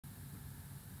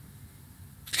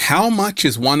How much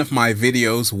is one of my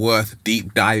videos worth,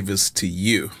 deep divers, to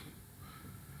you?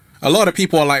 A lot of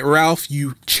people are like, Ralph,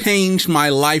 you changed my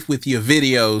life with your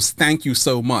videos. Thank you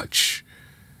so much.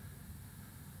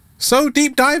 So,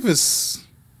 deep divers,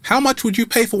 how much would you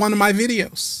pay for one of my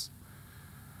videos?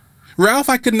 Ralph,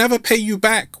 I could never pay you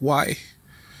back. Why?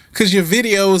 Because your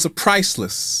videos are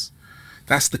priceless.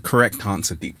 That's the correct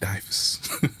answer, deep divers.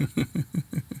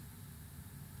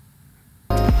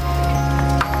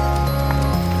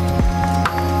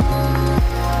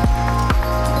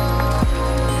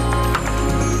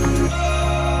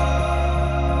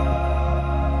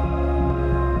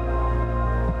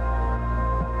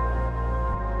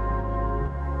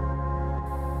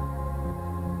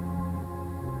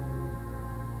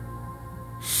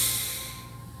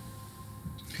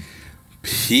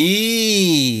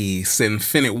 Peace,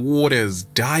 infinite waters,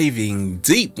 diving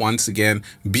deep once again.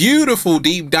 Beautiful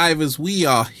deep divers, we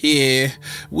are here.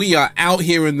 We are out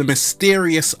here in the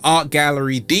mysterious art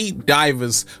gallery. Deep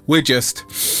divers, we're just,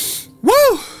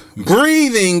 woo,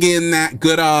 breathing in that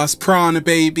good ass prana,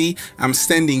 baby. I'm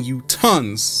sending you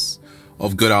tons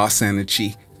of good ass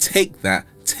energy. Take that,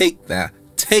 take that,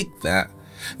 take that.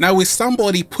 Now, with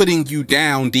somebody putting you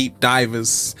down, deep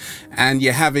divers, and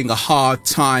you're having a hard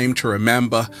time to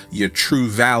remember your true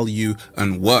value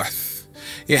and worth,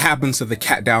 it happens to the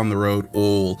cat down the road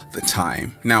all the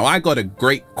time. Now, I got a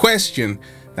great question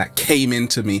that came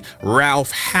into me.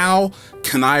 Ralph, how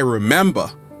can I remember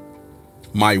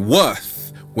my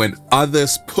worth when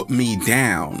others put me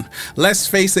down? Let's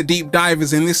face it, deep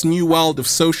divers, in this new world of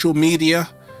social media,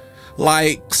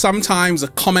 like sometimes a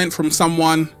comment from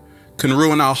someone can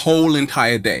ruin our whole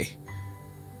entire day.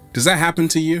 Does that happen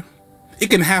to you?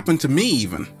 It can happen to me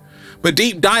even. But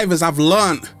deep divers, I've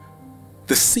learned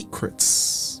the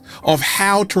secrets of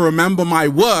how to remember my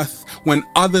worth when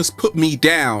others put me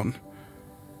down.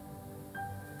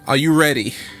 Are you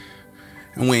ready?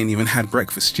 And we ain't even had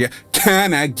breakfast yet.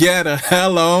 Can I get a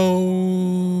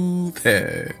hello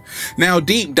there? Now,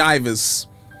 deep divers,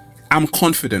 I'm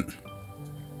confident.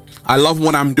 I love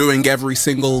what I'm doing every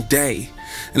single day.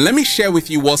 And let me share with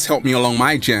you what's helped me along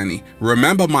my journey.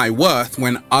 Remember my worth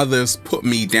when others put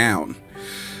me down.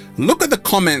 Look at the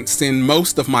comments in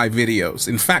most of my videos.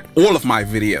 In fact, all of my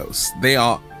videos. They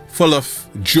are full of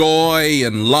joy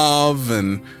and love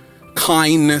and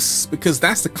kindness, because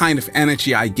that's the kind of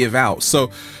energy I give out.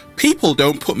 So people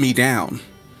don't put me down,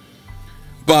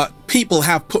 but people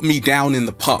have put me down in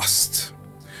the past.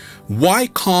 Why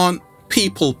can't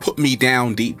people put me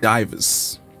down, deep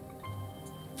divers?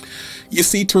 You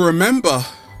see, to remember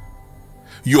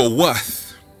your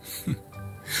worth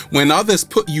when others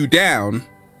put you down,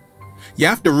 you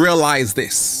have to realize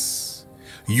this: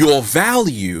 your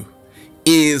value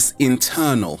is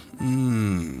internal.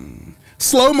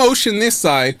 Slow motion this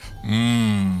side.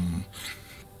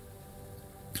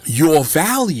 Your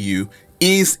value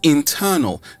is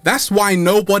internal. That's why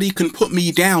nobody can put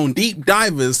me down, deep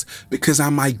divers, because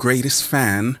I'm my greatest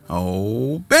fan.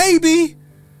 Oh, baby.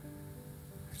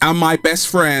 I'm my best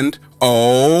friend.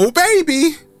 Oh,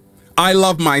 baby. I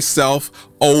love myself.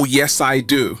 Oh, yes, I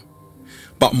do.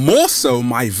 But more so,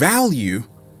 my value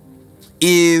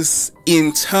is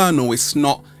internal. It's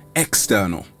not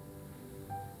external.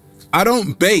 I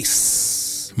don't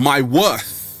base my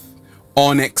worth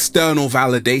on external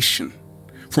validation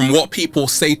from what people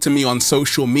say to me on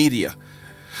social media.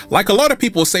 Like a lot of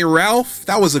people say, Ralph,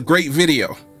 that was a great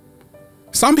video.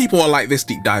 Some people are like this,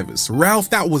 deep divers. Ralph,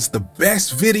 that was the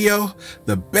best video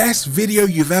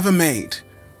you've ever made.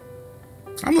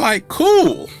 I'm like,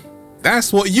 cool.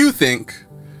 That's what you think.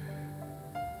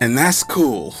 And that's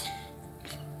cool.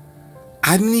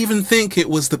 I didn't even think it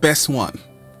was the best one.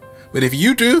 But if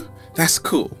you do, that's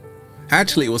cool.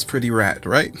 Actually, it was pretty rad,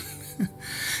 right?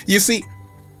 You see,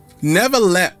 never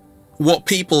let what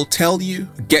people tell you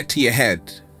get to your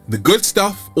head. The good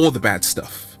stuff or the bad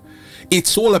stuff.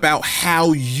 It's all about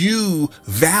how you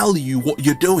value what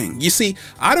you're doing. You see,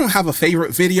 I don't have a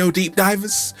favorite video, deep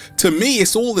divers. To me,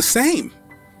 it's all the same.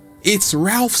 It's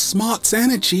Ralph Smart's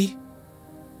energy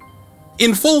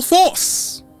in full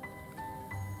force.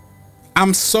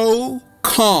 I'm so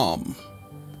calm.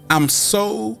 I'm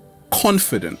so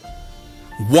confident.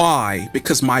 Why?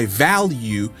 Because my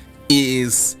value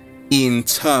is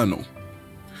internal.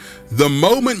 The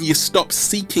moment you stop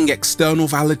seeking external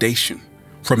validation,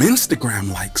 from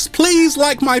Instagram likes, please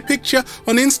like my picture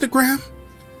on Instagram,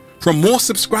 from more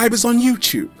subscribers on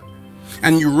YouTube,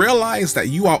 and you realize that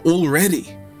you are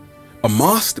already a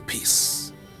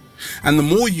masterpiece. And the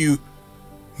more you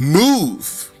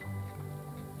move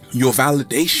your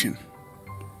validation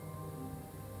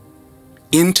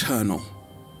internal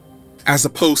as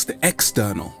opposed to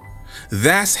external.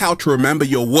 That's how to remember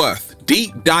your worth,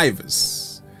 deep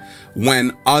divers,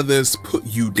 when others put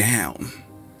you down.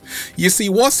 You see,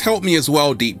 what's helped me as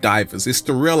well, deep divers, is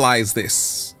to realize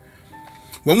this.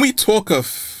 When we talk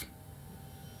of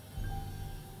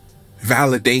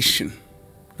validation,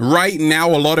 right now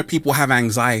a lot of people have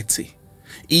anxiety,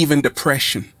 even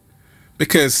depression,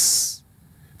 because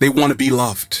they want to be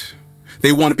loved.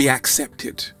 They want to be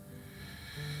accepted.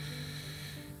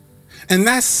 And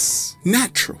that's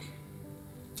natural.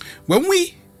 When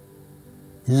we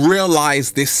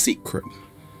realize this secret,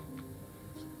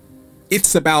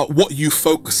 it's about what you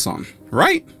focus on,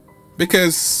 right?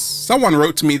 Because someone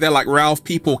wrote to me, they're like, Ralph,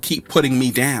 people keep putting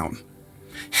me down.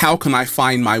 How can I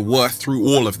find my worth through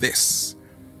all of this?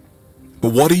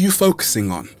 But what are you focusing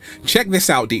on? Check this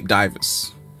out, deep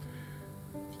divers.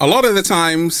 A lot of the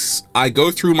times I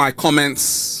go through my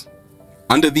comments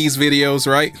under these videos,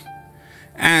 right?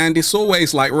 And it's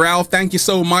always like, Ralph, thank you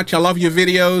so much. I love your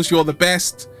videos. You're the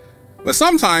best. But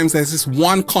sometimes there's this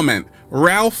one comment,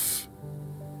 Ralph,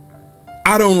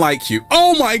 I don't like you.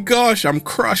 Oh my gosh, I'm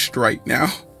crushed right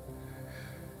now.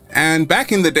 And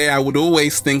back in the day, I would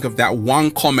always think of that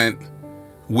one comment,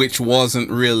 which wasn't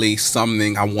really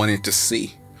something I wanted to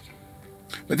see.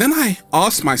 But then I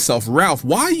asked myself, Ralph,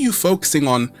 why are you focusing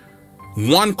on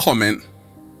one comment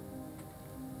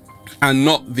and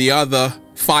not the other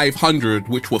 500,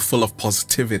 which were full of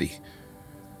positivity?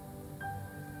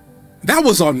 That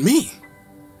was on me.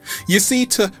 You see,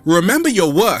 to remember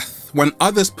your worth when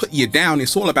others put you down,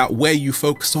 it's all about where you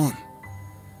focus on.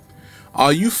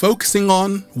 Are you focusing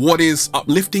on what is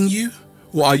uplifting you?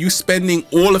 Or are you spending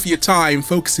all of your time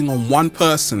focusing on one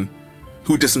person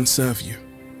who doesn't serve you?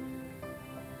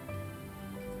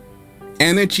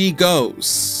 Energy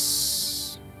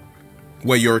goes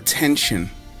where your attention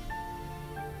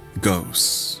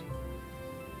goes.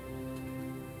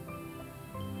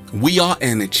 We are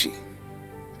energy,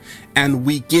 and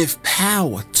we give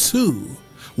power to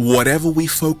whatever we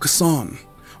focus on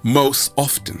most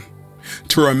often.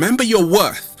 To remember your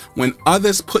worth when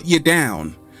others put you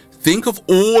down, think of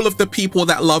all of the people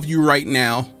that love you right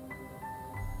now,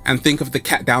 and think of the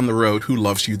cat down the road who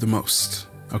loves you the most.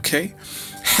 Okay?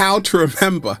 How to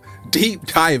remember, deep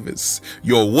divers,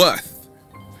 your worth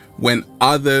when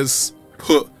others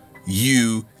put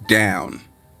you down.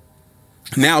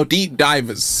 Now, deep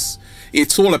divers,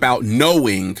 it's all about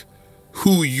knowing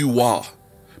who you are.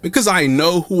 Because I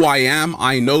know who I am,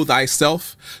 I know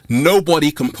thyself,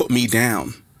 nobody can put me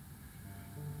down.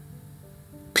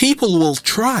 People will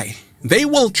try. They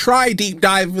will try, deep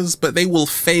divers, but they will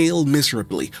fail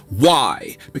miserably.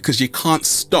 Why? Because you can't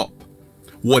stop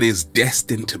what is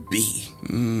destined to be.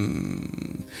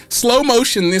 Slow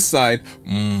motion this side.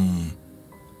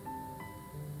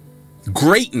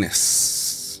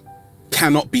 Greatness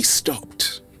cannot be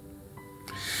stopped.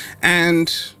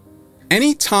 And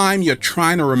anytime you're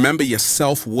trying to remember your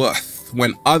self-worth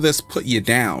when others put you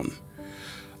down,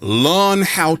 learn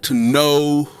how to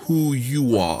know who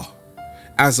you are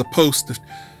as opposed to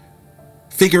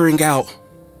figuring out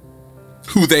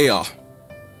who they are.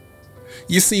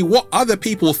 You see, what other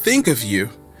people think of you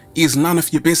is none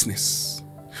of your business.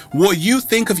 What you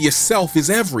think of yourself is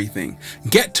everything.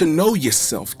 Get to know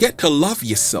yourself, get to love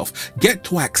yourself, get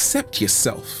to accept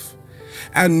yourself.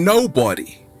 And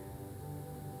nobody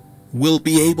will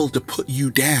be able to put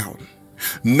you down.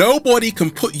 Nobody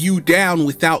can put you down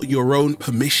without your own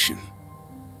permission.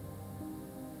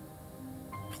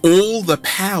 All the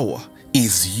power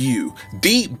is you.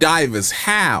 Deep divers,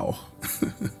 how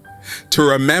to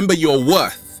remember your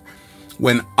worth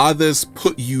when others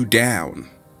put you down.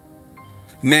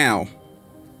 Now,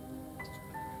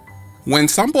 when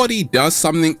somebody does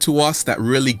something to us that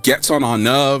really gets on our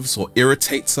nerves or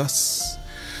irritates us,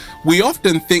 we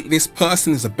often think this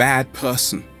person is a bad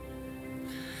person.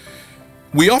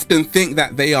 We often think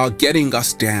that they are getting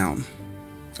us down.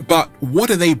 But what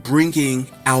are they bringing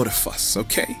out of us,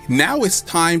 okay? Now it's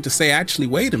time to say, actually,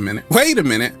 wait a minute.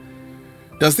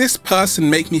 Does this person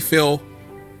make me feel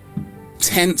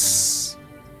tense?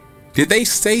 Did they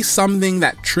say something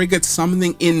that triggered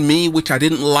something in me which I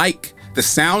didn't like the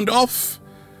sound of?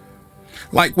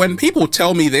 Like when people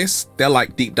tell me this, they're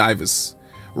like, deep divers,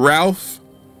 Ralph,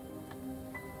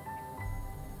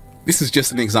 this is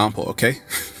just an example, okay?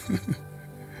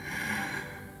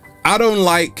 I don't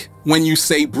like when you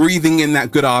say breathing in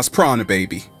that good ass prana,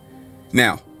 baby.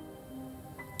 Now,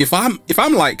 if I'm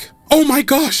like, oh my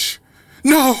gosh,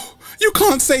 no, you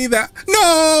can't say that,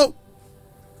 no.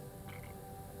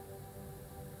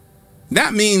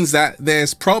 That means that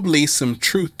there's probably some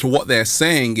truth to what they're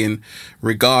saying in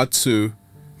regard to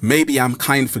maybe I'm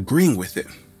kind of agreeing with it.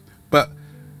 But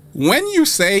when you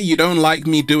say you don't like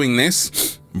me doing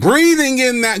this, breathing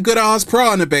in that good ass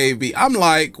prana, baby, I'm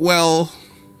like, well,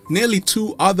 nearly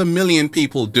 2 other million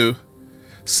people do.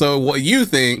 So what you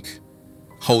think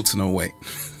holds no weight.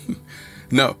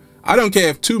 No, I don't care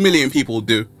if 2 million people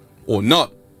do or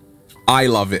not. I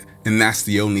love it. And that's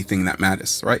the only thing that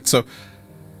matters, right? So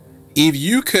if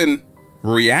you can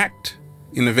react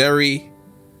in a very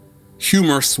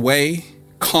humorous way,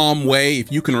 calm way,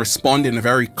 if you can respond in a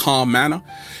very calm manner,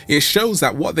 it shows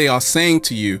that what they are saying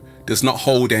to you does not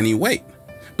hold any weight.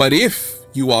 But if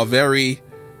you are very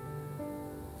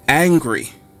angry,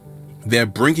 they're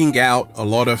bringing out a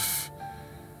lot of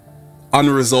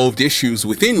unresolved issues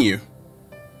within you.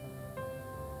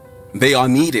 They are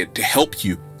needed to help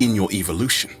you in your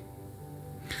evolution.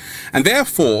 And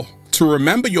therefore, to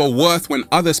remember your worth when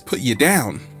others put you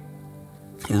down,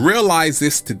 realize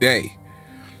this today,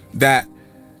 that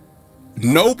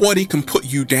nobody can put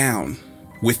you down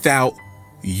without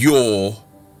your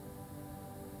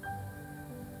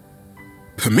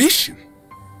permission,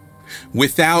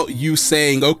 without you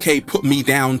saying, okay, put me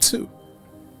down too.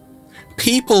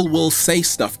 People will say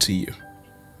stuff to you.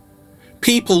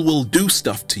 People will do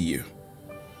stuff to you.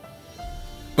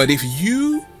 But if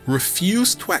you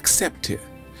refuse to accept it,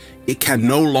 it can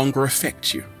no longer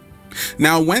affect you.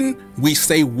 Now, when we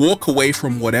say walk away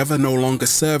from whatever no longer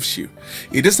serves you,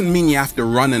 it doesn't mean you have to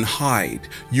run and hide.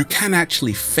 You can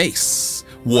actually face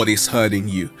what is hurting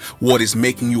you, what is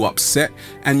making you upset,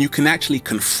 and you can actually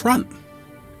confront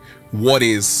what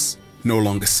is no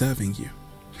longer serving you.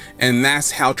 And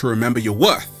that's how to remember your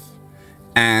worth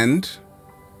and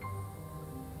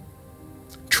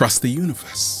trust the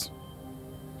universe.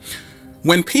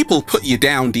 When people put you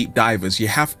down, deep divers, you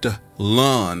have to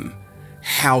learn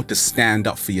how to stand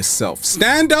up for yourself.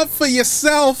 Stand up for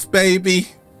yourself, baby.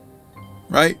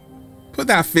 Right? Put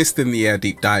that fist in the air,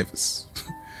 deep divers.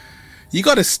 You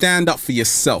got to stand up for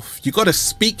yourself. You got to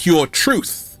speak your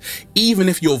truth, even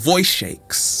if your voice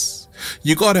shakes.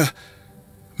 You got to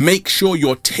make sure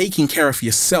you're taking care of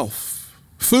yourself.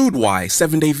 Food-wise,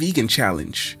 7-day vegan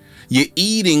challenge. You're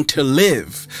eating to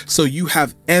live, so you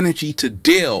have energy to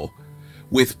deal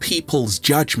with people's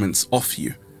judgments off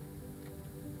you.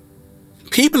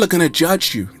 People are going to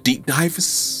judge you, deep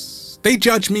divers. They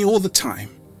judge me all the time.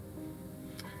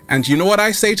 And you know what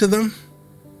I say to them?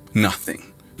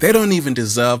 Nothing. They don't even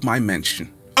deserve my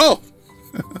mention. Oh!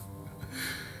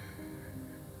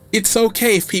 It's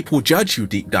okay if people judge you,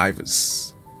 deep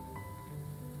divers.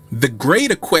 The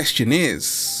greater question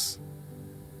is,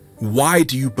 why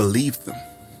do you believe them?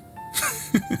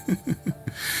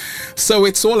 So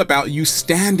it's all about you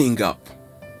standing up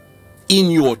in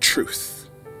your truth.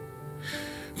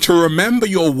 To remember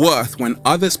your worth when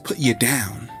others put you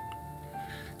down.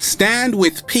 Stand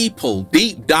with people,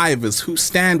 deep divers, who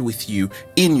stand with you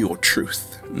in your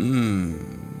truth.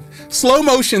 Slow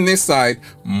motion this side.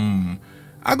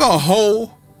 I got a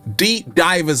whole deep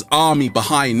divers army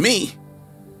behind me.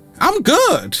 I'm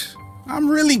good. I'm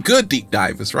really good, deep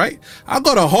divers, right? I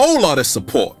got a whole lot of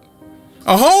support.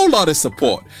 A whole lot of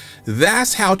support.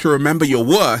 That's how to remember your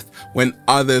worth when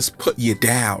others put you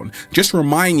down. Just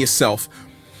remind yourself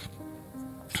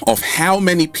of how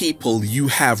many people you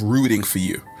have rooting for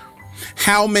you.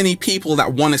 How many people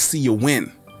that want to see you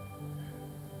win.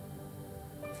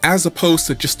 As opposed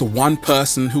to just the one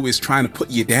person who is trying to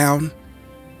put you down.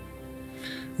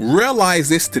 Realize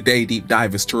this today, deep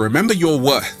divers, to remember your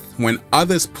worth when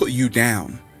others put you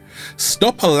down.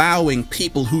 Stop allowing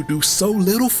people who do so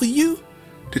little for you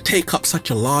to take up such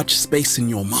a large space in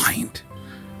your mind.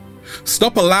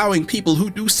 Stop allowing people who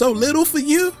do so little for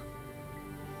you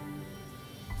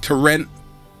to rent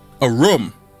a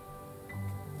room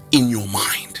in your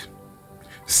mind.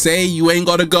 Say you ain't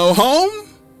gotta go home,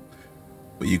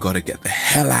 but you gotta get the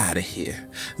hell out of here.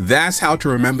 That's how to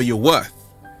remember your worth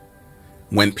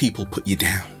when people put you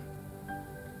down.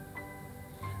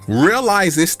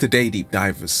 Realize this today, deep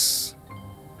divers.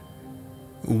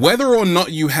 Whether or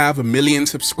not you have 1 million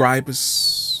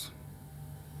subscribers,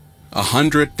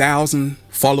 100,000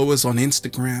 followers on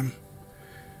Instagram,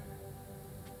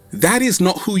 that is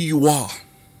not who you are.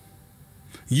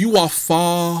 You are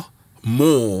far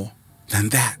more than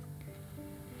that.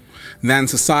 Than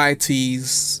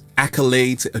society's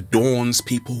accolades it adorns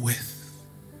people with.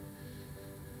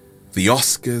 The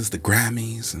Oscars, the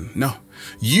Grammys, and no.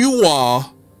 You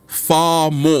are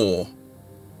far more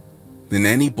than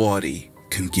anybody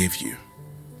can give you.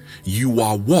 You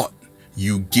are what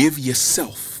you give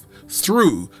yourself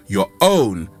through your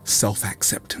own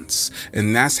self-acceptance.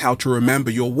 And that's how to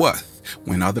remember your worth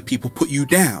when other people put you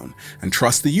down, and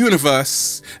trust the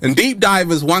universe. And deep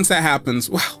divers, once that happens,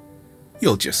 well,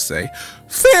 you'll just say,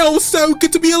 "Feels so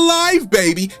good to be alive,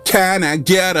 baby. Can I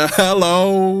get a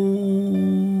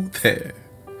hello?" There.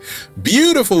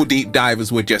 Beautiful deep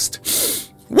divers were just,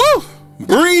 woo,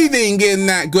 breathing in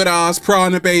that good ass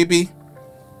prana, baby.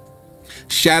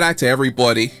 Shout out to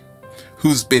everybody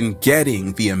who's been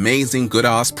getting the amazing good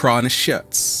ass prana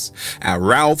shirts at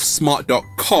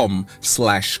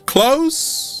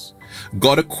ralphsmart.com/clothes.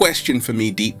 Got a question for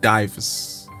me, deep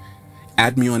divers?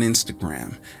 Add me on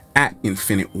Instagram at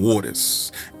Infinite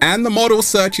Waters. And the model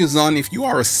search is on. If you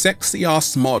are a sexy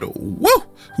ass model, woo,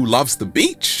 who loves the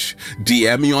beach,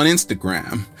 DM me on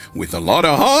Instagram with a lot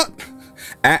of heart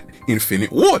at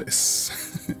Infinite Waters.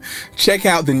 Check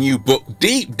out the new book,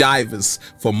 Deep Divers,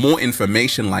 for more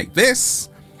information like this.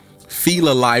 Feel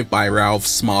Alive by Ralph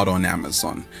Smart on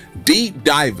Amazon. Deep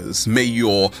Divers, may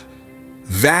your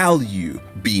value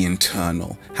be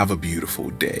internal. Have a beautiful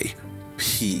day.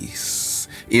 Peace.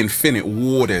 Infinite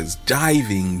Waters,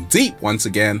 diving deep once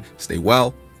again. Stay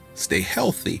well, stay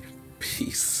healthy.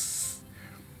 Peace.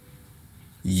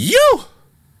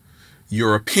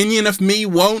 Your opinion of me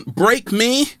won't break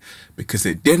me because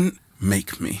it didn't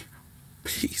make me.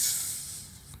 Peace.